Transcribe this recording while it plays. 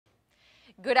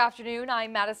Good afternoon.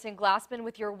 I'm Madison Glassman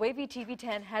with your WAVY TV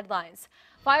 10 headlines.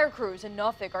 Fire crews in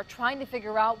Norfolk are trying to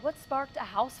figure out what sparked a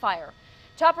house fire.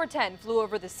 Chopper 10 flew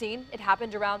over the scene. It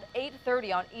happened around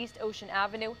 8:30 on East Ocean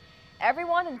Avenue.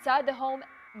 Everyone inside the home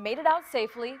made it out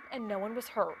safely and no one was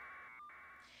hurt.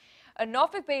 A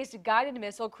Norfolk-based guided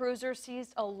missile cruiser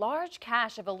seized a large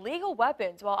cache of illegal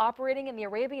weapons while operating in the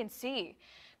Arabian Sea.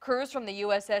 Crews from the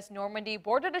USS Normandy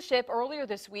boarded a ship earlier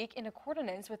this week in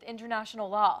accordance with international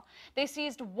law. They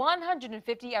seized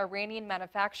 150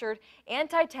 Iranian-manufactured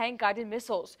anti-tank guided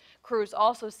missiles. Crews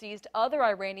also seized other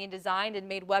Iranian-designed and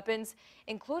made weapons,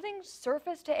 including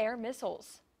surface-to-air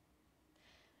missiles.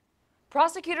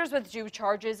 Prosecutors withdrew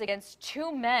charges against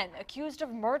two men accused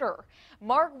of murder.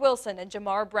 Mark Wilson and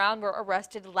Jamar Brown were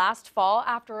arrested last fall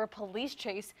after a police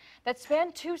chase that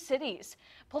spanned two cities.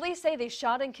 Police say they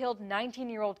shot and killed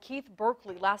 19-year-old Keith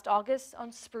Berkeley last August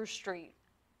on Spruce Street.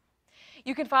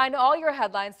 You can find all your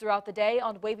headlines throughout the day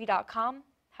on WAVY.com.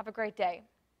 Have a great day.